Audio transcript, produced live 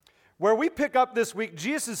Where we pick up this week,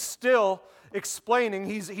 Jesus is still explaining,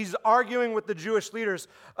 he's arguing with the Jewish leaders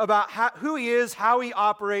about who he is, how he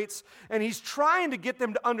operates, and he's trying to get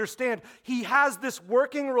them to understand he has this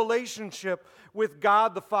working relationship with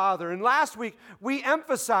God the Father. And last week, we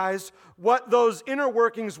emphasized what those inner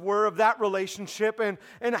workings were of that relationship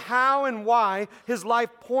and how and why his life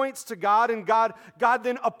points to God, and God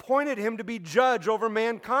then appointed him to be judge over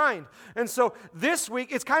mankind. And so this week,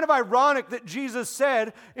 it's kind of ironic that Jesus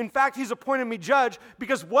said, in fact, he's appointed me judge,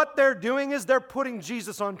 because what they're doing is they're putting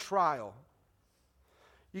Jesus on trial.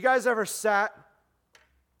 You guys ever sat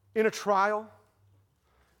in a trial?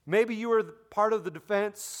 Maybe you were part of the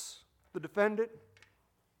defense, the defendant.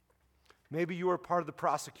 Maybe you were part of the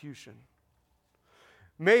prosecution.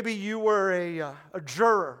 Maybe you were a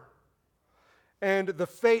juror, and the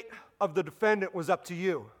fate of the defendant was up to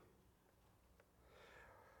you.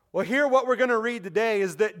 Well, here what we're going to read today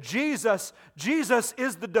is that Jesus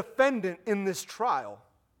is the defendant in this trial.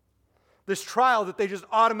 This trial that they just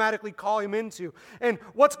automatically call him into. And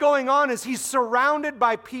what's going on is he's surrounded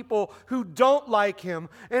by people who don't like him.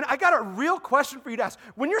 And I got a real question for you to ask.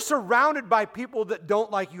 When you're surrounded by people that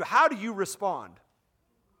don't like you, how do you respond?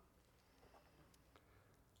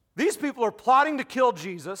 These people are plotting to kill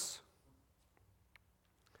Jesus.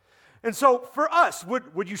 And so for us,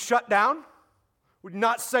 would you shut down? Would you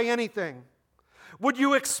not say anything? Would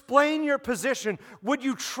you explain your position? Would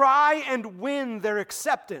you try and win their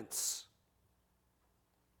acceptance?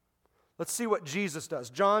 Let's see what Jesus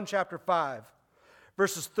does. John chapter 5,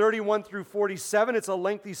 verses 31 through 47. It's a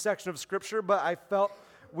lengthy section of Scripture, but I felt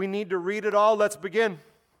we need to read it all. Let's begin.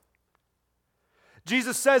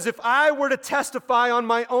 Jesus says, "If I were to testify on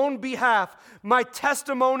my own behalf, my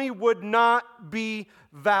testimony would not be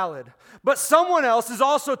valid. But someone else is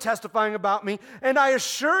also testifying about me, and I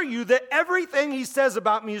assure you that everything he says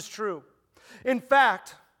about me is true. In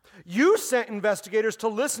fact, you sent investigators to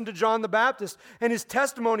listen to John the Baptist, and his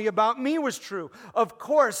testimony about me was true. Of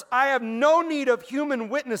course, I have no need of human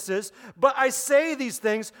witnesses, but I say these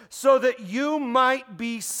things so that you might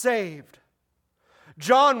be saved.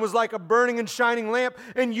 John was like a burning and shining lamp,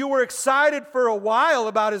 and you were excited for a while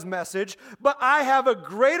about his message, but I have a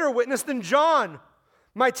greater witness than John,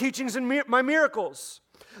 my teachings and my miracles.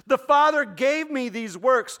 The Father gave me these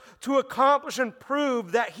works to accomplish and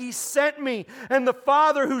prove that he sent me, and the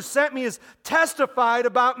Father who sent me has testified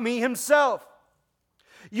about me himself.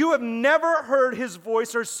 You have never heard his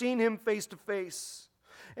voice or seen him face to face,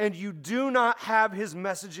 and you do not have his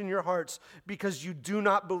message in your hearts because you do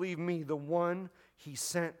not believe me, the one he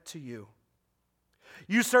sent to you.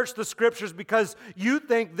 You search the Scriptures because you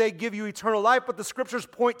think they give you eternal life, but the Scriptures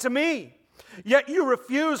point to me. Yet you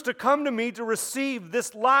refuse to come to me to receive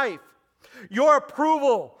this life. Your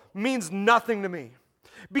approval means nothing to me,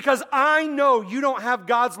 because I know you don't have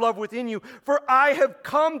God's love within you, for I have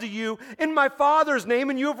come to you in my Father's name,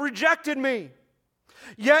 and you have rejected me.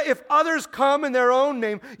 Yet if others come in their own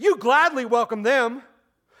name, you gladly welcome them.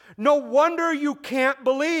 No wonder you can't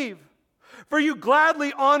believe. For you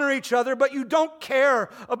gladly honor each other, but you don't care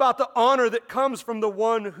about the honor that comes from the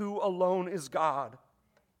one who alone is God.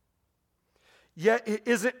 Yet it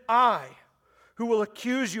isn't I who will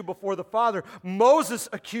accuse you before the Father. Moses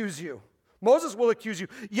accuse you. Moses will accuse you.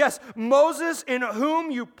 Yes, Moses, in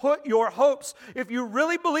whom you put your hopes. If you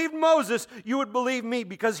really believed Moses, you would believe me,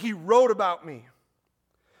 because he wrote about me.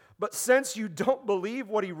 But since you don't believe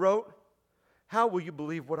what he wrote, how will you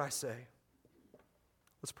believe what I say?"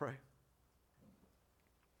 Let's pray.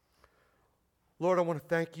 Lord, I want to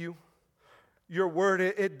thank you. Your word,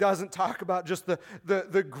 it doesn't talk about just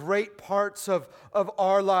the great parts of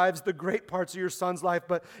our lives, the great parts of your son's life,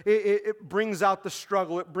 but it brings out the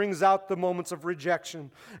struggle. It brings out the moments of rejection.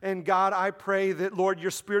 And God, I pray that, Lord, your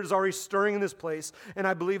Spirit is already stirring in this place, and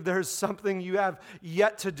I believe there's something you have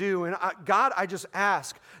yet to do. And God, I just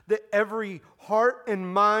ask that every heart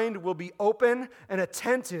and mind will be open and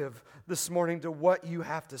attentive this morning to what you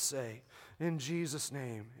have to say. In Jesus'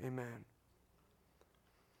 name, amen.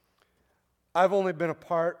 I've only been a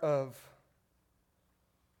part of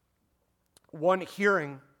one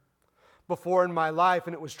hearing before in my life,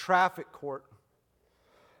 and it was traffic court.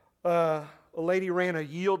 A lady ran a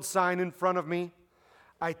yield sign in front of me.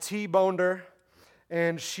 I T-boned her,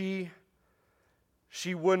 and she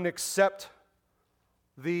wouldn't accept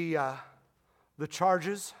the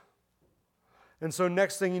charges. And so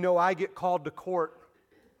next thing you know, I get called to court.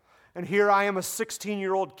 And here I am, a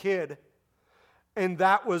 16-year-old kid, and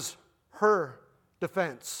that was her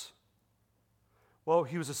defense. Well,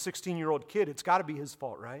 he was a 16-year-old kid. It's got to be his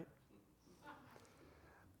fault, right?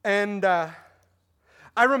 And I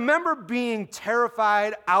remember being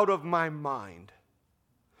terrified out of my mind.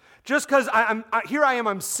 Just because here I am,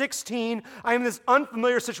 I'm 16, I am in this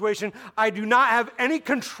unfamiliar situation, I do not have any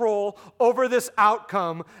control over this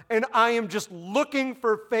outcome, and I am just looking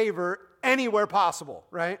for favor anywhere possible,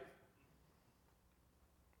 right?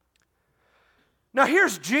 Now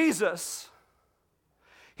here's Jesus.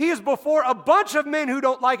 He is before a bunch of men who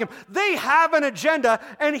don't like him. They have an agenda,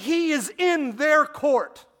 and he is in their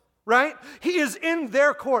court. Right? He is in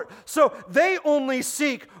their court. So they only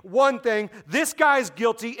seek one thing. This guy's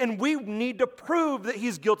guilty, and we need to prove that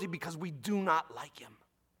he's guilty because we do not like him.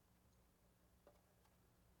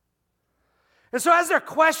 And so as they're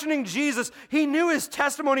questioning Jesus, he knew his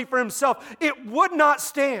testimony for himself. It would not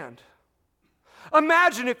stand.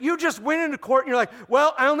 Imagine if you just went into court and you're like,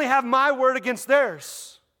 well, I only have my word against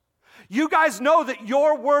theirs. You guys know that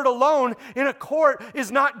your word alone in a court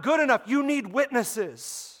is not good enough. You need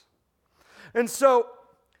witnesses. And so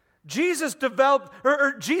Jesus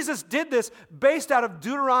Jesus did this based out of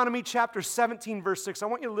Deuteronomy chapter 17, verse 6. I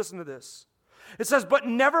want you to listen to this. It says, but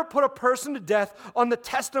never put a person to death on the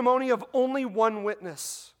testimony of only one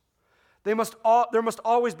witness. There must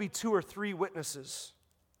always be 2 or 3 witnesses.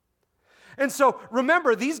 And so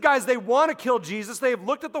remember, these guys, they want to kill Jesus. They have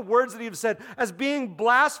looked at the words that he has said as being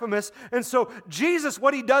blasphemous. And so Jesus,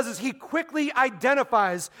 what he does is he quickly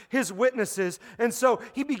identifies his witnesses. And so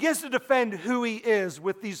he begins to defend who he is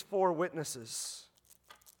with these 4 witnesses.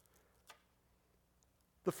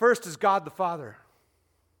 The first is God the Father.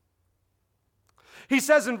 He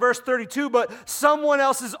says in verse 32, but someone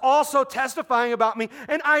else is also testifying about me,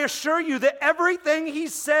 and I assure you that everything he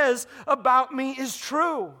says about me is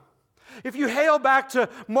true. If you hail back to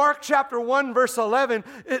Mark chapter 1, verse 11,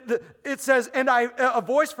 it says, and a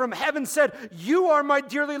voice from heaven said, you are my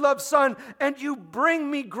dearly loved son, and you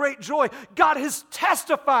bring me great joy. God has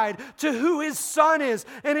testified to who his son is,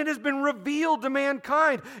 and it has been revealed to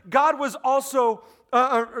mankind. God was also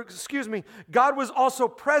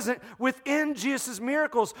present within Jesus'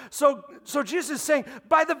 miracles. So Jesus is saying,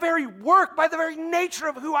 by the very work, by the very nature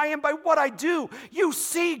of who I am, by what I do, you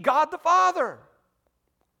see God the Father.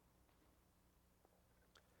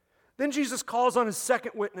 Then Jesus calls on his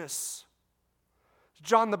second witness,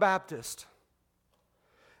 John the Baptist.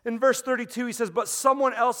 In verse 32, he says, but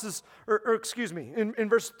someone else's, in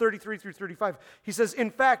verse 33 through 35, he says, in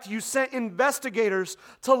fact, you sent investigators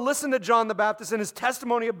to listen to John the Baptist, and his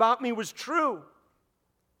testimony about me was true.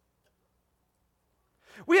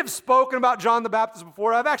 We have spoken about John the Baptist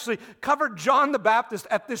before. I've actually covered John the Baptist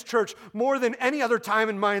at this church more than any other time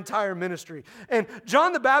in my entire ministry. And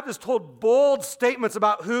John the Baptist told bold statements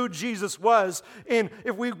about who Jesus was. And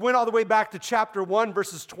if we went all the way back to chapter 1,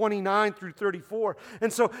 verses 29 through 34.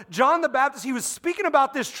 And so John the Baptist, he was speaking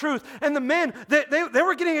about this truth. And the men, they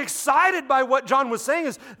were getting excited by what John was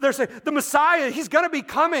saying. They're saying, the Messiah, he's going to be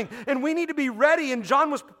coming. And we need to be ready. And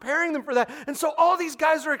John was preparing them for that. And so all these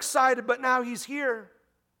guys are excited, but now he's here.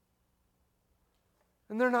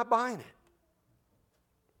 And they're not buying it.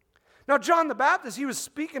 Now, John the Baptist, he was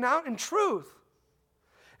speaking out in truth.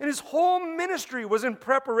 And his whole ministry was in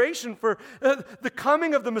preparation for the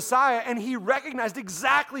coming of the Messiah. And he recognized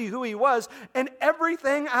exactly who he was. And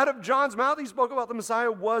everything out of John's mouth he spoke about the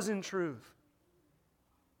Messiah was in truth.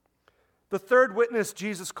 The third witness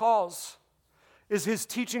Jesus calls is his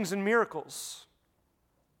teachings and miracles.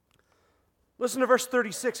 Listen to verse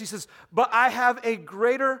 36. He says, but I have a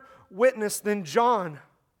greater witness than John,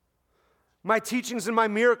 my teachings and my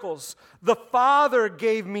miracles. The Father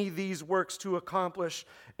gave me these works to accomplish,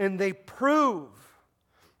 and they prove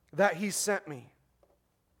that he sent me.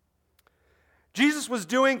 Jesus was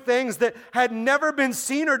doing things that had never been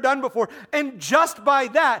seen or done before, and just by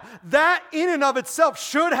that in and of itself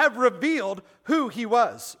should have revealed who he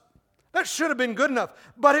was. That should have been good enough,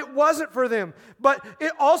 but it wasn't for them. But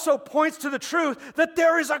it also points to the truth that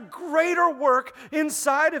there is a greater work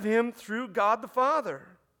inside of him through God the Father.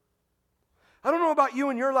 I don't know about you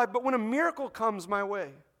in your life, but when a miracle comes my way,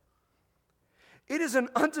 it is an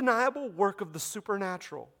undeniable work of the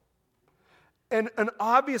supernatural and an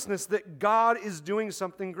obviousness that God is doing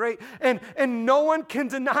something great. And no one can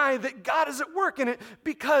deny that God is at work in it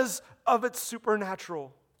because of its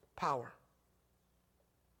supernatural power.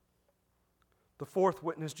 The fourth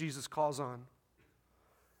witness Jesus calls on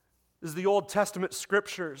is the Old Testament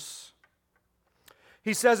scriptures.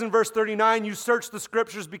 He says in verse 39, you search the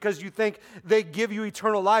scriptures because you think they give you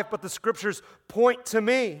eternal life, but the scriptures point to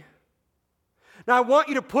me. Now I want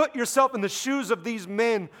you to put yourself in the shoes of these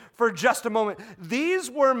men for just a moment. These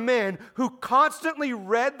were men who constantly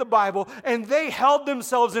read the Bible, and they held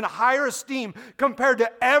themselves in higher esteem compared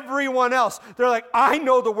to everyone else. They're like, I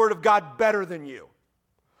know the Word of God better than you.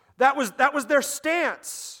 That was their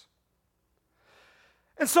stance.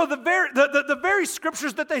 And so the very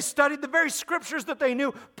scriptures that they studied, the very scriptures that they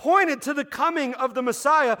knew, pointed to the coming of the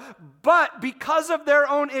Messiah, but because of their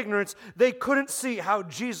own ignorance, they couldn't see how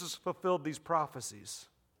Jesus fulfilled these prophecies.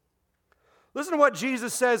 Listen to what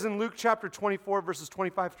Jesus says in Luke chapter 24, verses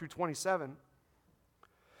 25 through 27.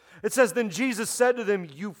 It says, "Then Jesus said to them,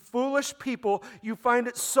 'You foolish people, you find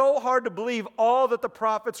it so hard to believe all that the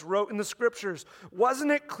prophets wrote in the scriptures.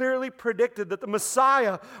 Wasn't it clearly predicted that the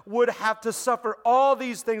Messiah would have to suffer all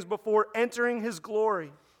these things before entering his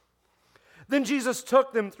glory?' Then Jesus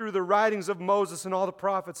took them through the writings of Moses and all the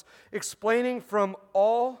prophets, explaining from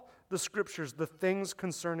all the scriptures the things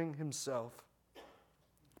concerning himself."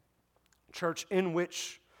 Church, in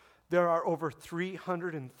which there are over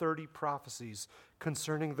 330 prophecies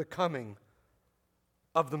concerning the coming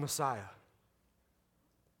of the Messiah.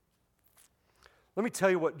 Let me tell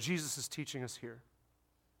you what Jesus is teaching us here.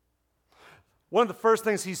 One of the first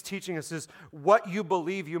things he's teaching us is what you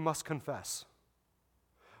believe you must confess.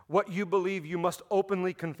 What you believe you must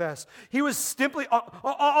openly confess. He was simply,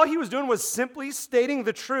 all he was doing was simply stating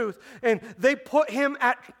the truth, and they put him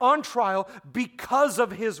on trial because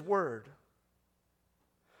of his word.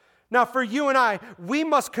 Now, for you and I, we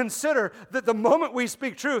must consider that the moment we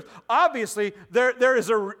speak truth, obviously, there is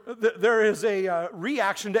a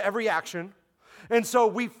reaction to every action. And so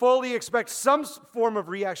we fully expect some form of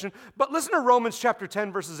reaction. But listen to Romans chapter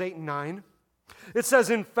 10, verses 8 and 9. It says,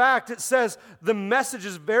 in fact, the message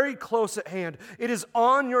is very close at hand. It is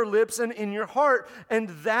on your lips and in your heart. And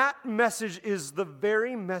that message is the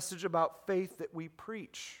very message about faith that we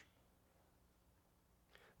preach.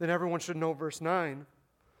 Then everyone should know verse 9.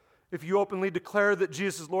 If you openly declare that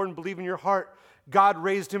Jesus is Lord and believe in your heart, God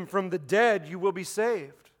raised him from the dead, you will be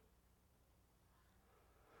saved.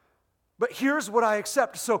 But here's what I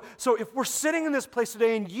accept. So if we're sitting in this place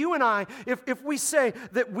today and you and I, if we say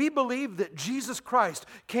that we believe that Jesus Christ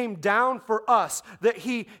came down for us, that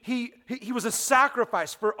he was a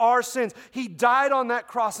sacrifice for our sins, he died on that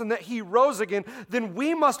cross and that he rose again, then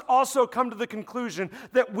we must also come to the conclusion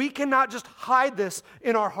that we cannot just hide this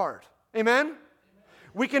in our heart. Amen?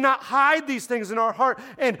 We cannot hide these things in our heart.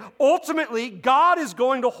 And ultimately, God is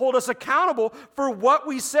going to hold us accountable for what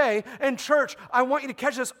we say. And church, I want you to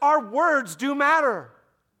catch this. Our words do matter.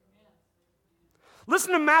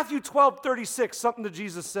 Listen to Matthew 12:36, something that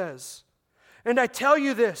Jesus says. "And I tell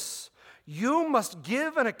you this, you must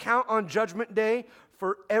give an account on Judgment Day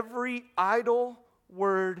for every idle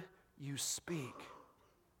word you speak."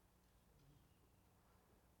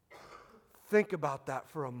 Think about that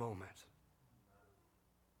for a moment.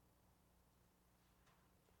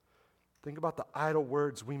 Think about the idle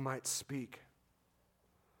words we might speak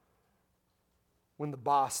when the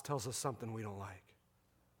boss tells us something we don't like.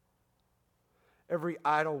 Every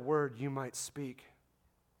idle word you might speak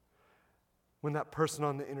when that person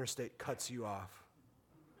on the interstate cuts you off.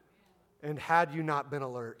 And had you not been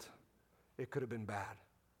alert, it could have been bad.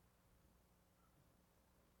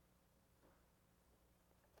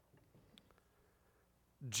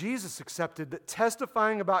 Jesus accepted that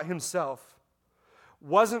testifying about himself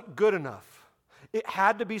wasn't good enough. It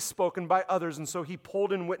had to be spoken by others, and so he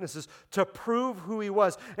pulled in witnesses to prove who he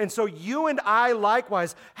was. And so you and I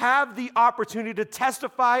likewise have the opportunity to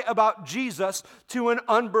testify about Jesus to an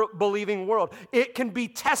unbelieving world. It can be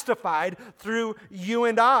testified through you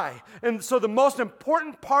and I. And so the most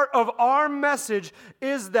important part of our message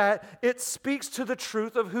is that it speaks to the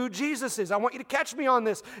truth of who Jesus is. I want you to catch me on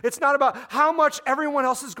this. It's not about how much everyone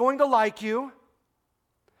else is going to like you.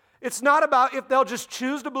 It's not about if they'll just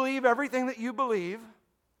choose to believe everything that you believe.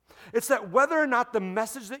 It's that whether or not the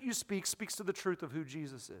message that you speak speaks to the truth of who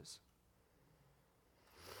Jesus is.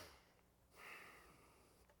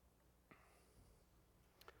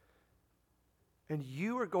 And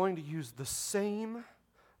you are going to use the same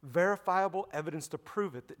verifiable evidence to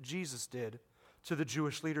prove it that Jesus did to the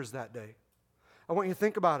Jewish leaders that day. I want you to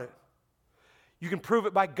think about it. You can prove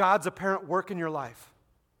it by God's apparent work in your life,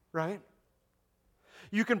 right?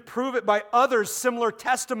 You can prove it by others' similar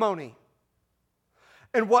testimony.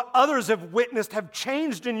 And what others have witnessed have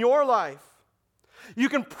changed in your life. You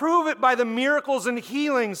can prove it by the miracles and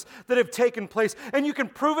healings that have taken place. And you can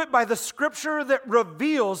prove it by the scripture that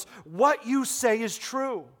reveals what you say is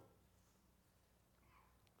true.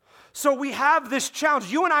 So we have this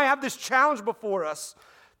challenge. You and I have this challenge before us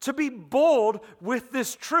to be bold with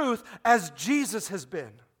this truth as Jesus has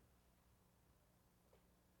been.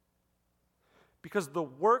 Because the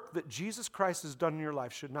work that Jesus Christ has done in your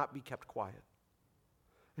life should not be kept quiet.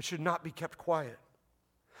 It should not be kept quiet.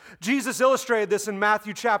 Jesus illustrated this in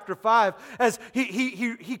Matthew chapter 5 as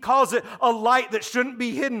he calls it a light that shouldn't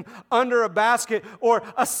be hidden under a basket, or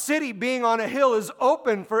a city being on a hill is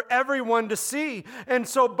open for everyone to see. And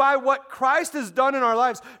so by what Christ has done in our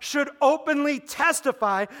lives should openly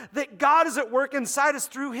testify that God is at work inside us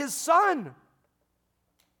through his Son.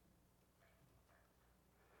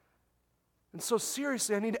 And so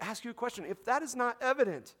seriously, I need to ask you a question. If that is not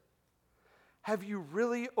evident, have you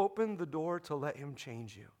really opened the door to let him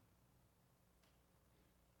change you?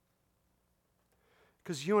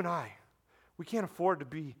 Because you and we can't afford to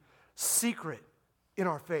be secret in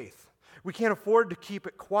our faith. We can't afford to keep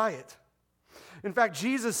it quiet. In fact,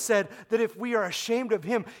 Jesus said that if we are ashamed of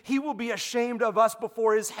him, he will be ashamed of us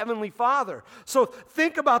before his heavenly Father. So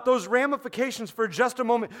think about those ramifications for just a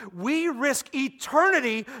moment. We risk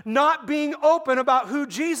eternity not being open about who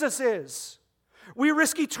Jesus is. We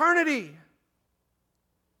risk eternity.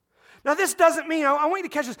 Now, this doesn't mean, I want you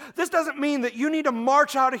to catch this doesn't mean that you need to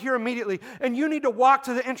march out of here immediately and you need to walk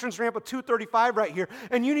to the entrance ramp of 235 right here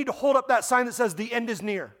and you need to hold up that sign that says, "The end is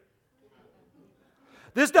near."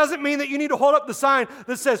 This doesn't mean that you need to hold up the sign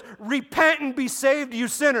that says, "Repent and be saved, you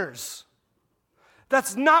sinners."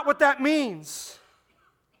 That's not what that means.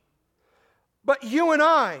 But you and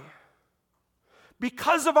I,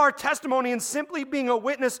 because of our testimony and simply being a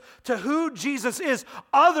witness to who Jesus is,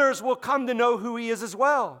 others will come to know who he is as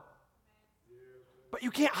well. But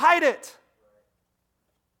you can't hide it.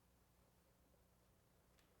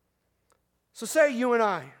 So say you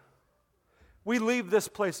and we leave this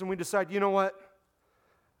place and we decide, you know what?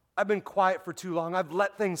 I've been quiet for too long. I've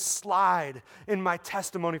let things slide in my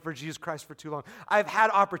testimony for Jesus Christ for too long. I've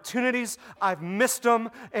had opportunities, I've missed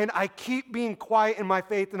them, and I keep being quiet in my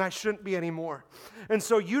faith, and I shouldn't be anymore. And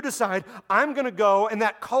so you decide, I'm going to go, and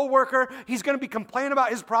that coworker, he's going to be complaining about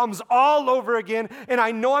his problems all over again, and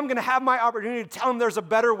I know I'm going to have my opportunity to tell him there's a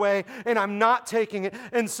better way, and I'm not taking it.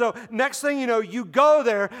 And so next thing you know, you go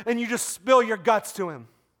there, and you just spill your guts to him.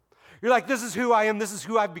 You're like, this is who I am, this is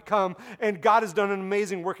who I've become, and God has done an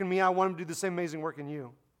amazing work in me, and I want him to do the same amazing work in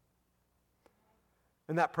you.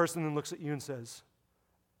 And that person then looks at you and says,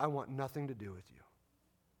 I want nothing to do with you.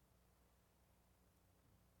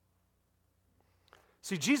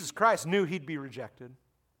 See, Jesus Christ knew he'd be rejected.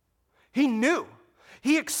 He knew.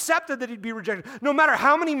 He accepted that he'd be rejected. No matter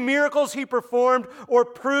how many miracles he performed or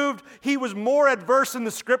proved he was more adverse in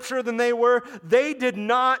the scripture than they were, they did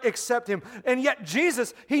not accept him. And yet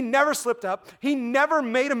Jesus, he never slipped up. He never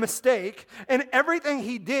made a mistake. And everything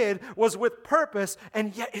he did was with purpose,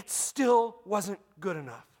 and yet it still wasn't good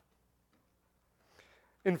enough.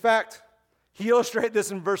 In fact, he illustrated this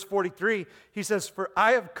in verse 43. He says, "For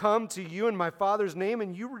I have come to you in my Father's name,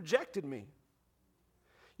 and you rejected me.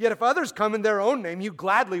 Yet if others come in their own name, you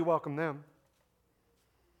gladly welcome them."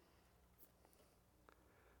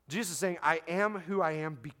 Jesus is saying, I am who I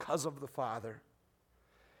am because of the Father.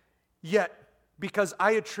 Yet, because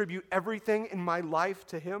I attribute everything in my life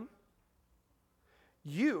to him,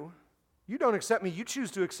 you don't accept me. You choose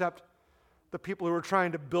to accept the people who are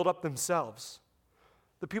trying to build up themselves,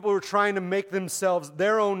 the people who are trying to make themselves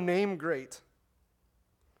their own name great.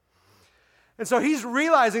 And so he's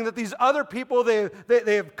realizing that these other people, they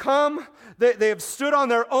have come, they have stood on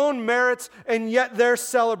their own merits, and yet they're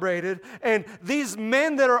celebrated. And these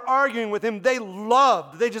men that are arguing with him, they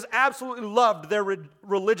just absolutely loved their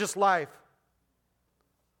religious life.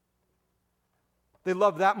 They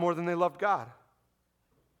loved that more than they loved God.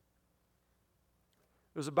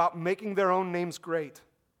 It was about making their own names great.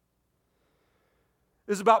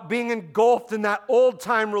 It was about being engulfed in that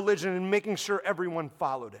old-time religion and making sure everyone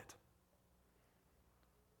followed it.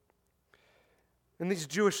 And these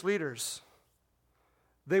Jewish leaders,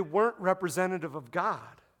 they weren't representative of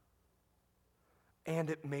God.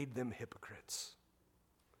 And it made them hypocrites.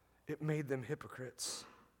 It made them hypocrites.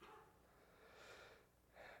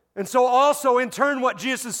 And so also in turn what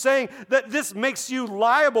Jesus is saying, that this makes you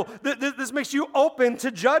liable, that this makes you open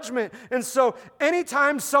to judgment. And so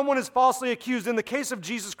anytime someone is falsely accused, in the case of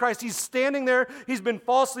Jesus Christ, he's standing there, he's been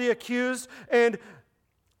falsely accused, and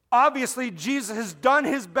obviously, Jesus has done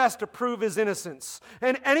his best to prove his innocence.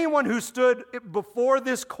 And anyone who stood before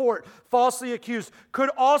this court falsely accused could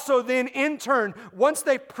also then, in turn, once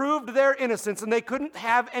they proved their innocence and they couldn't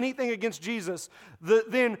have anything against Jesus,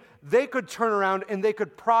 then they could turn around and they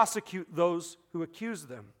could prosecute those who accused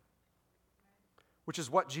them, which is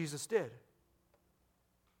what Jesus did.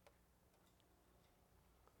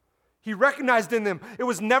 He recognized in them, it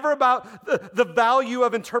was never about the value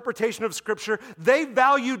of interpretation of Scripture. They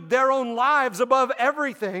valued their own lives above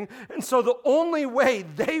everything. And so the only way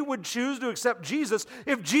they would choose to accept Jesus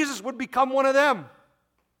if Jesus would become one of them.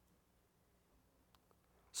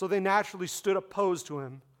 So they naturally stood opposed to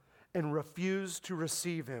him and refused to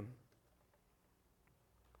receive him.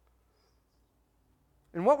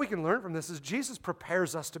 And what we can learn from this is Jesus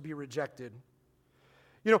prepares us to be rejected.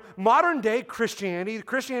 You know, modern day Christianity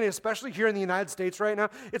especially here in the United States right now,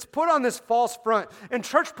 it's put on this false front. And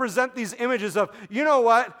church present these images of, you know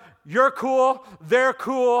what, you're cool, they're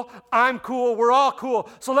cool, I'm cool, we're all cool.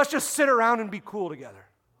 So let's just sit around and be cool together,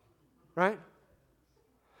 right?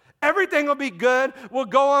 Everything will be good, we'll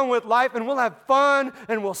go on with life and we'll have fun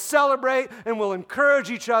and we'll celebrate and we'll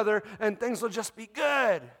encourage each other and things will just be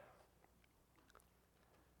good.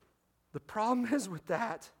 The problem is with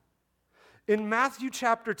that, in Matthew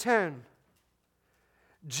chapter 10,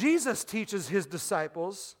 Jesus teaches his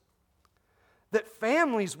disciples that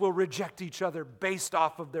families will reject each other based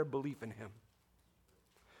off of their belief in him.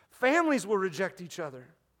 Families will reject each other.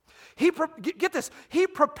 Get this, he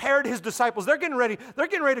prepared his disciples. They're getting ready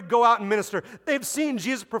to go out and minister. They've seen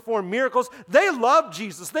Jesus perform miracles. They love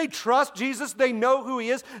Jesus. They trust Jesus. They know who he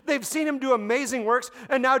is. They've seen him do amazing works.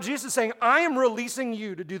 And now Jesus is saying, I am releasing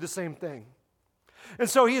you to do the same thing. And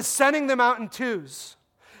so he is sending them out in twos.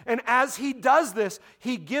 And as he does this,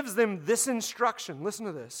 he gives them this instruction. Listen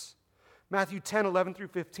to this. Matthew 10, 11 through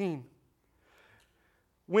 15.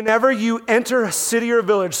 Whenever you enter a city or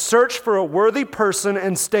village, search for a worthy person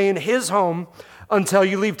and stay in his home until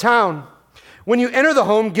you leave town. When you enter the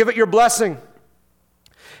home, give it your blessing.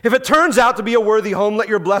 If it turns out to be a worthy home, let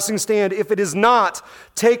your blessing stand. If it is not,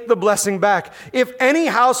 take the blessing back. If any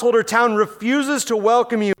household or town refuses to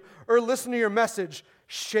welcome you or listen to your message,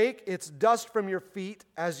 shake its dust from your feet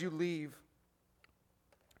as you leave.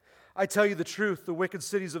 I tell you the truth, the wicked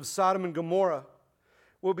cities of Sodom and Gomorrah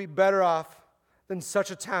will be better off than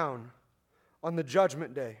such a town on the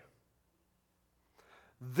judgment day.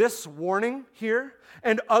 This warning here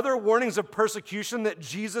and other warnings of persecution that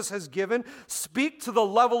Jesus has given speak to the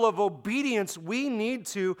level of obedience we need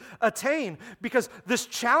to attain, because this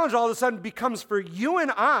challenge all of a sudden becomes for you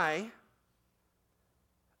and I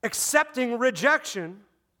accepting rejection,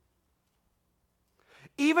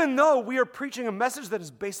 even though we are preaching a message that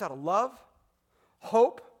is based out of love,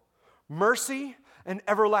 hope, mercy, and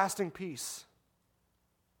everlasting peace.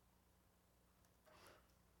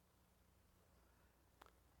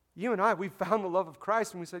 You and I, we found the love of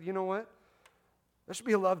Christ and we said, you know what? There should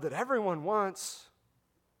be a love that everyone wants.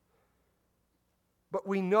 But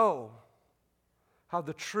we know how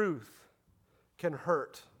the truth can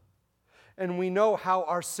hurt. And we know how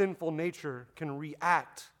our sinful nature can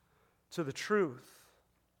react to the truth.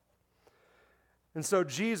 And so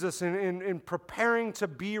Jesus, in preparing to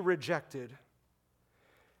be rejected,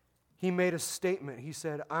 he made a statement. He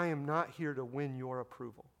said, I am not here to win your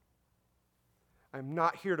approval. I'm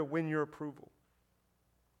not here to win your approval.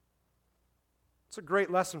 It's a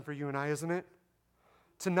great lesson for you and I, isn't it?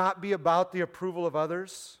 To not be about the approval of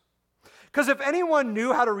others. Because if anyone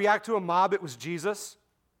knew how to react to a mob, it was Jesus.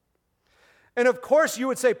 And of course you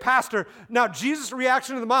would say, Pastor, now Jesus'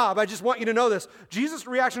 reaction to the mob, I just want you to know this, Jesus'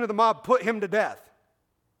 reaction to the mob put him to death.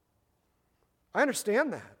 I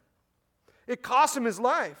understand that. It cost him his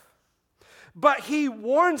life. But he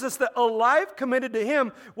warns us that a life committed to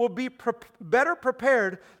him will be better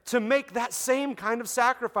prepared to make that same kind of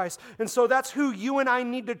sacrifice. And so that's who you and I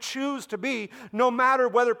need to choose to be, no matter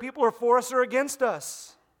whether people are for us or against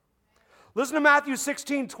us. Listen to Matthew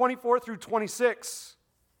 16, 24 through 26.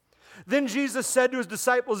 Then Jesus said to his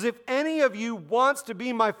disciples, if any of you wants to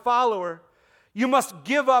be my follower, you must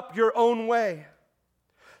give up your own way.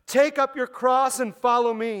 Take up your cross and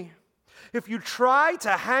follow me. If you try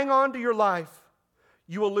to hang on to your life,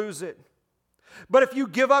 you will lose it. But if you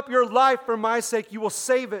give up your life for my sake, you will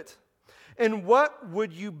save it. And what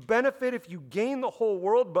would you benefit if you gain the whole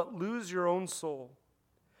world but lose your own soul?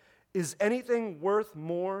 Is anything worth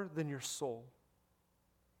more than your soul?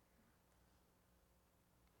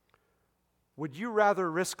 Would you rather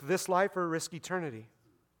risk this life or risk eternity?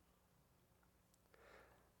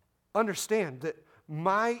 Understand that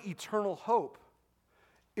my eternal hope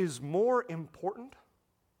is more important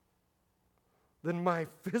than my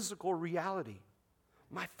physical reality,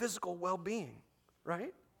 my physical well-being,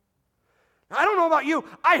 right? I don't know about you,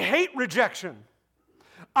 I hate rejection.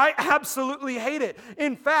 I absolutely hate it.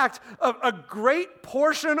 In fact, a great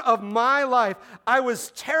portion of my life, I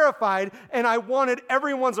was terrified and I wanted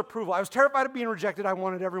everyone's approval. I was terrified of being rejected. I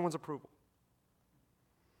wanted everyone's approval.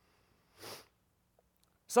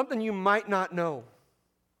 Something you might not know.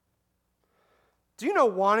 Do you know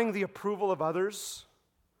wanting the approval of others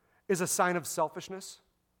is a sign of selfishness?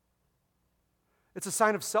 It's a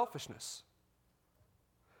sign of selfishness.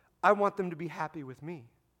 I want them to be happy with me.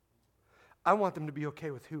 I want them to be okay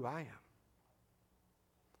with who I am.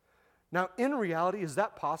 Now, in reality, is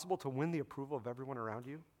that possible to win the approval of everyone around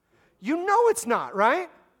you? You know it's not, right?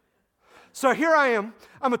 So here I am.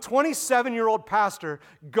 I'm a 27-year-old pastor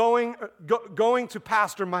going to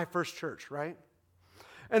pastor my first church, right?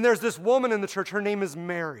 And there's this woman in the church. Her name is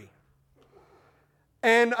Mary.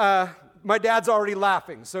 And my dad's already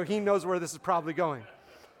laughing, so he knows where this is probably going.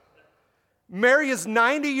 Mary is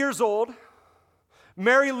 90 years old.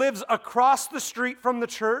 Mary lives across the street from the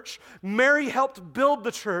church. Mary helped build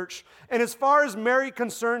the church. And as far as Mary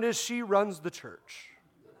concerned is, she runs the church,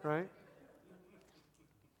 right?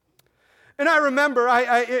 And I remember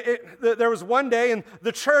there was one day, and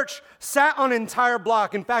the church sat on an entire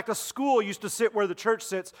block. In fact, a school used to sit where the church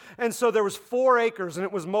sits. And so there was 4 acres, and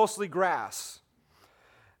it was mostly grass.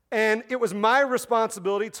 And it was my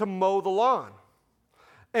responsibility to mow the lawn.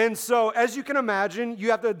 And so, as you can imagine, you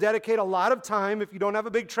have to dedicate a lot of time, if you don't have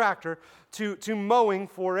a big tractor, to mowing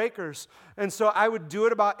 4 acres. And so I would do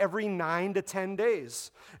it about every 9 to 10 days.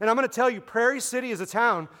 And I'm going to tell you, Prairie City as a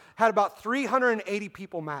town had about 380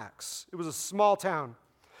 people max. It was a small town.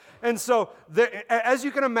 And so, as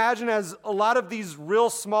you can imagine, as a lot of these real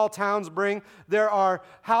small towns bring, there are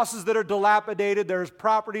houses that are dilapidated, there's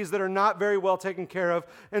properties that are not very well taken care of.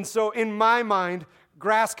 And so, in my mind,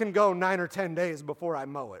 grass can go 9 or 10 days before I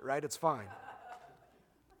mow it, right? It's fine.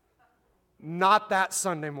 Not that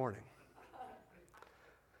Sunday morning.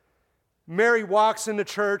 Mary walks into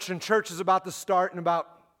church, and church is about to start in about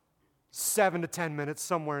 7 to 10 minutes,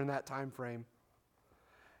 somewhere in that time frame.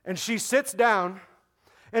 And she sits down,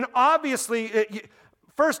 and obviously,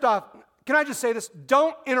 first off, can I just say this?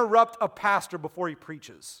 Don't interrupt a pastor before he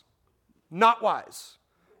preaches. Not wise.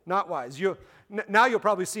 Not wise. Now you'll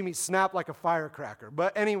probably see me snap like a firecracker.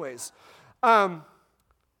 But anyways,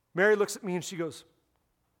 Mary looks at me and she goes,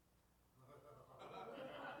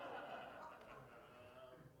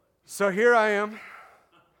 so here I am,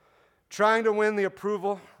 trying to win the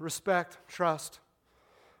approval, respect, trust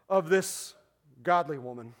of this godly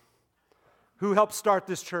woman who helped start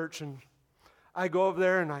this church. And I go over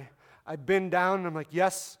there and I bend down and I'm like,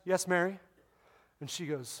 yes, Mary. And she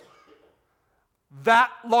goes,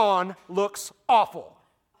 that lawn looks awful.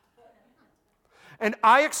 And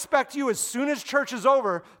I expect you, as soon as church is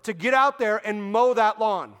over, to get out there and mow that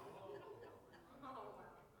lawn.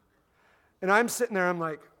 And I'm sitting there, I'm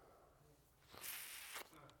like,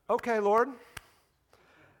 okay, Lord.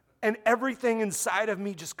 And everything inside of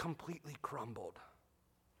me just completely crumbled.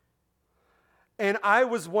 And I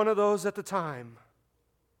was one of those at the time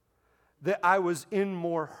that I was in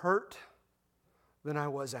more hurt than I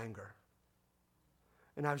was anger.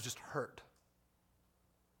 And I was just hurt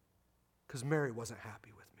because Mary wasn't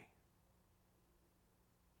happy with me.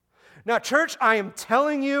 Now, church, I am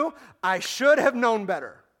telling you, I should have known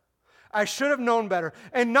better. I should have known better.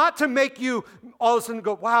 And not to make you all of a sudden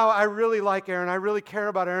go, wow, I really like Aaron. I really care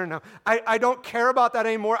about Aaron now. I don't care about that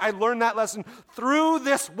anymore. I learned that lesson through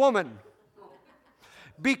this woman.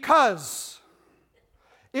 Because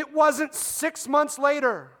it wasn't 6 months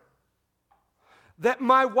later that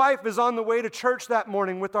my wife is on the way to church that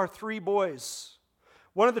morning with our 3 boys.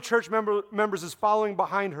 One of the church members is following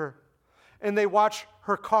behind her, and they watch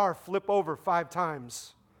her car flip over 5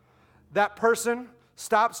 times. That person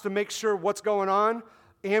stops to make sure what's going on.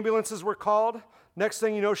 Ambulances were called. Next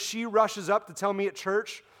thing you know, she rushes up to tell me at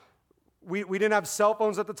church. We didn't have cell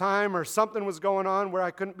phones at the time, or something was going on where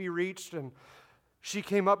I couldn't be reached. And she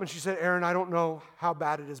came up and she said, Aaron, I don't know how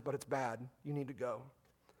bad it is, but it's bad. You need to go.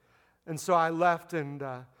 And so I left, and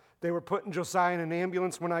they were putting Josiah in an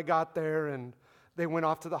ambulance when I got there, and they went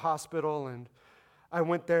off to the hospital, and I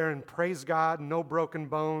went there, and praise God, no broken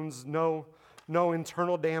bones, no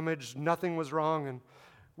internal damage, nothing was wrong. And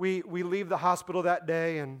we leave the hospital that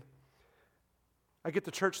day, and I get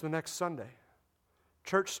to church the next Sunday.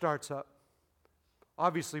 Church starts up.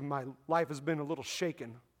 Obviously, my life has been a little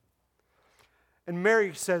shaken. And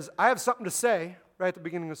Mary says, I have something to say right at the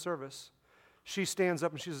beginning of service. She stands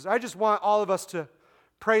up and she says, I just want all of us to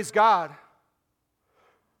praise God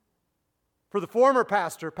for the former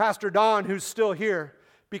pastor, Pastor Don, who's still here,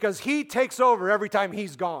 because he takes over every time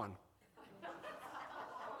he's gone.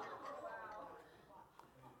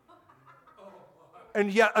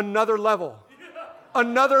 And yet another level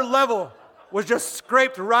was just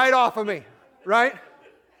scraped right off of me, right?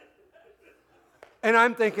 And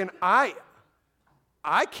I'm thinking, I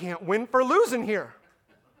can't win for losing here.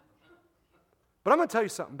 But I'm going to tell you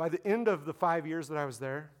something. By the end of the 5 years that I was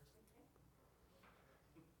there,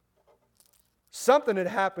 something had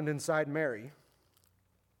happened inside Mary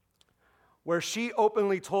where she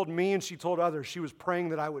openly told me and she told others she was praying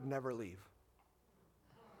that I would never leave.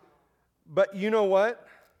 But you know what?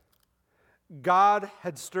 God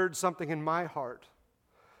had stirred something in my heart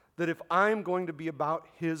that if I'm going to be about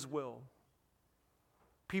His will,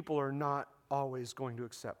 people are not always going to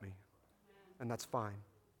accept me. And that's fine.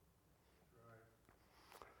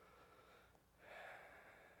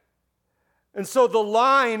 And so the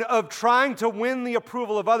line of trying to win the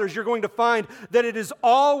approval of others, you're going to find that it is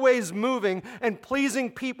always moving, and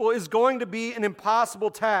pleasing people is going to be an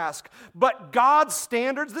impossible task. But God's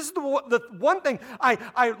standards, this is the one thing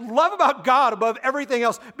I love about God above everything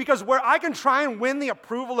else, because where I can try and win the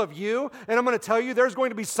approval of you, and I'm going to tell you there's going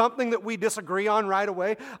to be something that we disagree on right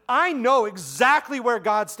away, I know exactly where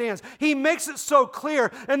God stands. He makes it so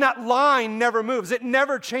clear, and that line never moves. It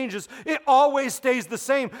never changes. It always stays the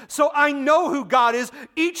same. So I know who God is.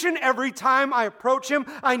 Each and every time I approach Him,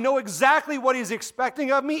 I know exactly what He's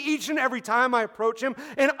expecting of me each and every time I approach Him,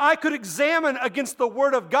 and I could examine against the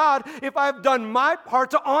Word of God if I've done my part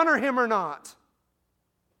to honor Him or not.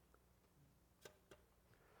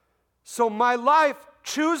 So my life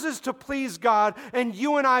chooses to please God, and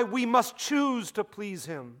you and I, we must choose to please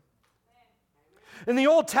Him. In the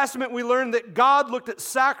Old Testament, we learn that God looked at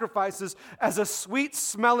sacrifices as a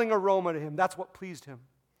sweet-smelling aroma to Him. That's what pleased Him.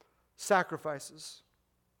 Sacrifices.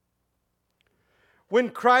 When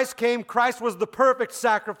Christ came, Christ was the perfect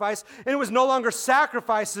sacrifice, and it was no longer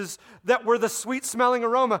sacrifices that were the sweet-smelling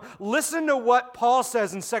aroma. Listen to what Paul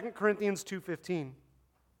says in 2 Corinthians 2:15.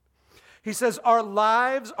 He says, "Our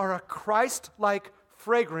lives are a Christ-like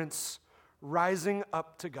fragrance rising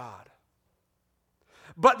up to God.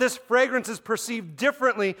 But this fragrance is perceived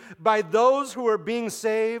differently by those who are being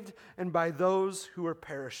saved and by those who are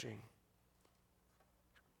perishing."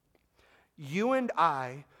 You and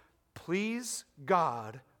I please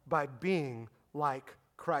God by being like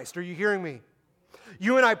Christ. Are you hearing me?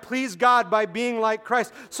 You and I please God by being like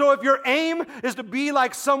Christ. So if your aim is to be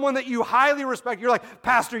like someone that you highly respect, you're like,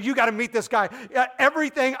 "Pastor, you got to meet this guy.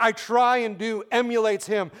 Everything I try and do emulates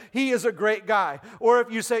him. He is a great guy." Or if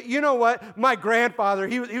you say, "You know what? My grandfather,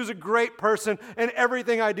 he was a great person, and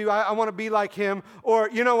everything I do, I want to be like him." Or,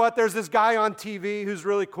 "You know what? There's this guy on TV who's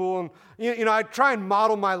really cool, and I try and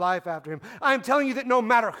model my life after him." I'm telling you that no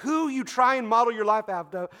matter who you try and model your life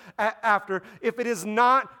after, if it is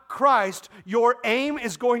not Christ, your aim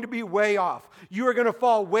is going to be way off. You are going to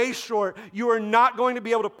fall way short. You are not going to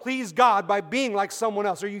be able to please God by being like someone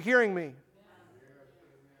else. Are you hearing me?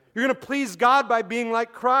 You're going to please God by being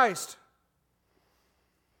like Christ.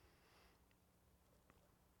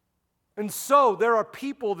 And so there are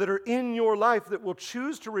people that are in your life that will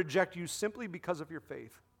choose to reject you simply because of your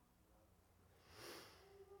faith.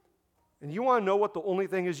 And you want to know what the only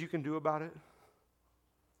thing is you can do about it?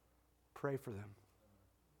 Pray for them.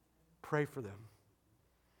 Pray for them.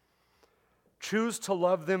 Choose to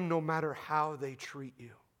love them no matter how they treat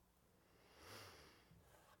you.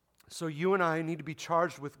 So you and I need to be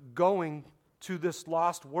charged with going to this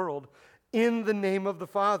lost world in the name of the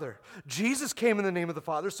Father. Jesus came in the name of the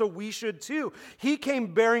Father, so we should too. He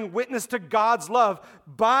came bearing witness to God's love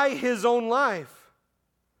by His own life.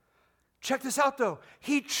 Check this out though.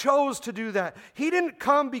 He chose to do that. He didn't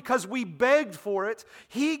come because we begged for it.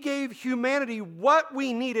 He gave humanity what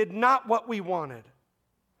we needed, not what we wanted.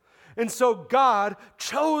 And so God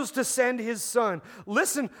chose to send His Son.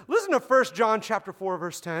 Listen to 1 John chapter 4,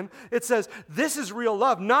 verse 10. It says, "This is real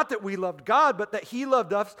love, not that we loved God, but that He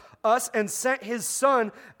loved us and sent His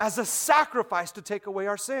Son as a sacrifice to take away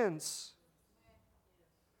our sins."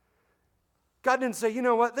 God didn't say, "You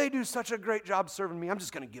know what, they do such a great job serving me, I'm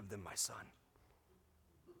just going to give them my Son."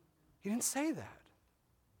 He didn't say that.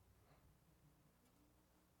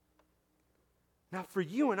 Now, for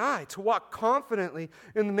you and I to walk confidently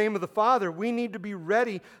in the name of the Father, we need to be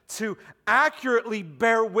ready to accurately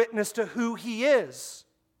bear witness to who He is.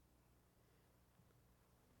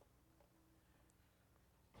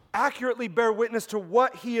 Accurately bear witness to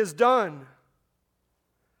what He has done.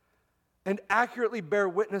 And accurately bear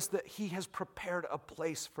witness that He has prepared a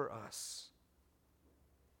place for us.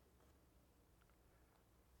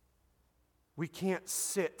 We can't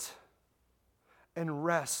sit and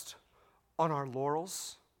rest on our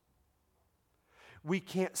laurels. We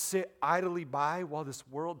can't sit idly by while this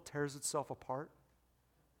world tears itself apart.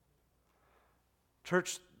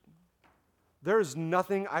 Church, there is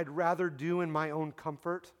nothing I'd rather do in my own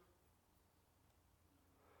comfort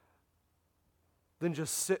than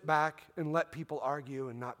just sit back and let people argue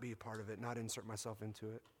and not be a part of it, not insert myself into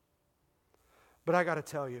it. But I got to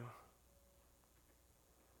tell you,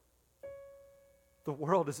 the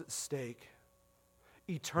world is at stake.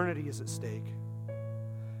 Eternity is at stake.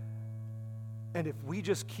 And if we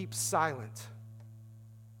just keep silent,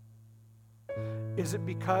 is it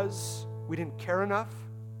because we didn't care enough?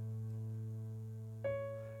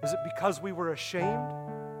 Is it because we were ashamed?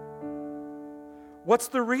 What's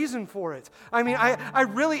the reason for it? I mean, I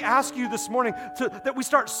really ask you this morning that we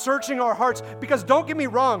start searching our hearts, because don't get me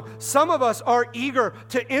wrong, some of us are eager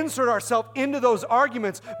to insert ourselves into those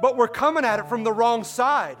arguments, but we're coming at it from the wrong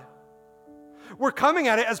side. We're coming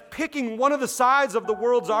at it as picking one of the sides of the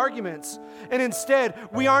world's arguments, and instead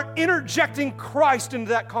we aren't interjecting Christ into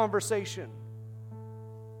that conversation.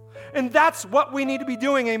 And that's what we need to be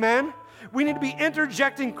doing, amen? We need to be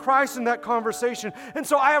interjecting Christ in that conversation. And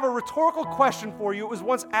so I have a rhetorical question for you. It was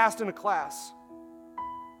once asked in a class.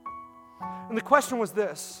 And the question was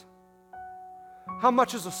this: how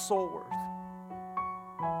much is a soul worth?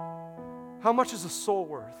 How much is a soul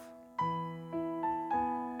worth?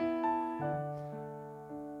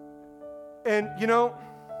 And you know,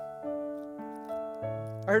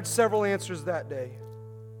 I heard several answers that day.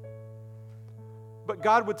 But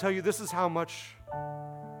God would tell you this is how much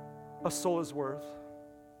a soul is worth.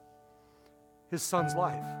 His son's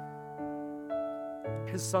life.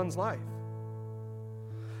 His son's life.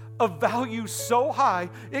 A value so high,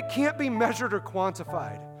 it can't be measured or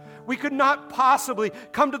quantified. We could not possibly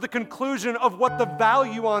come to the conclusion of what the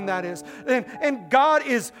value on that is. And God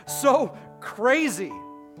is so crazy.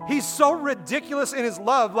 He's so ridiculous in his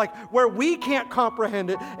love, like where we can't comprehend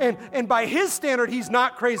it. And by his standard, he's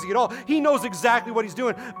not crazy at all. He knows exactly what he's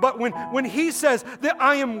doing. But when he says that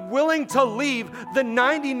I am willing to leave the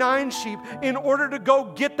 99 sheep in order to go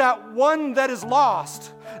get that one that is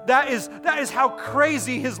lost, that is how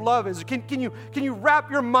crazy his love is. Can you wrap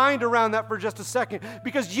your mind around that for just a second?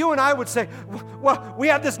 Because you and I would say, well, we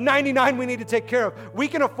have this 99 we need to take care of. We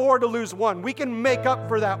can afford to lose one. We can make up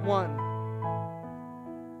for that one.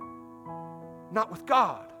 Not with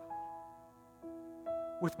God.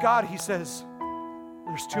 With God, he says,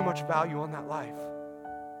 there's too much value on that life.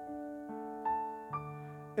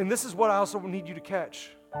 And this is what I also need you to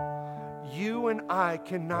catch. You and I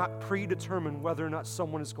cannot predetermine whether or not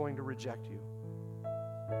someone is going to reject you.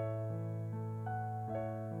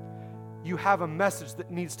 You have a message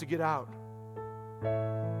that needs to get out,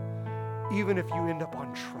 even if you end up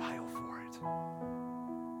on trial for it.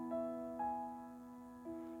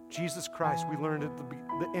 Jesus Christ, we learned at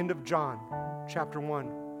the end of John chapter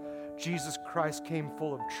 1, Jesus Christ came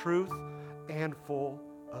full of truth and full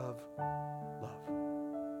of love.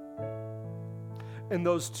 And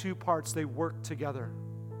those two parts, they work together.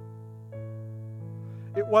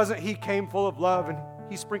 It wasn't he came full of love and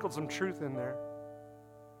he sprinkled some truth in there.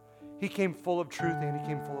 He came full of truth and he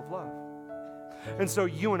came full of love. And so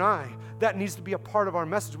you and I, that needs to be a part of our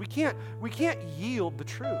message. We can't yield the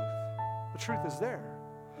truth. The truth is there.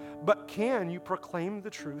 But can you proclaim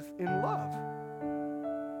the truth in love?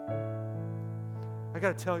 I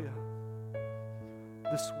got to tell you,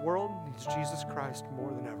 this world needs Jesus Christ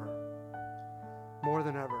more than ever. More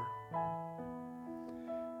than ever.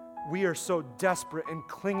 We are so desperate and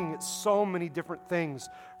clinging at so many different things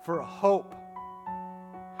for a hope,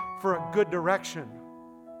 for a good direction.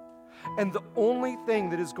 And the only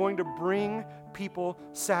thing that is going to bring people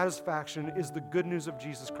satisfaction is the good news of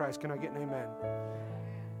Jesus Christ. Can I get an amen?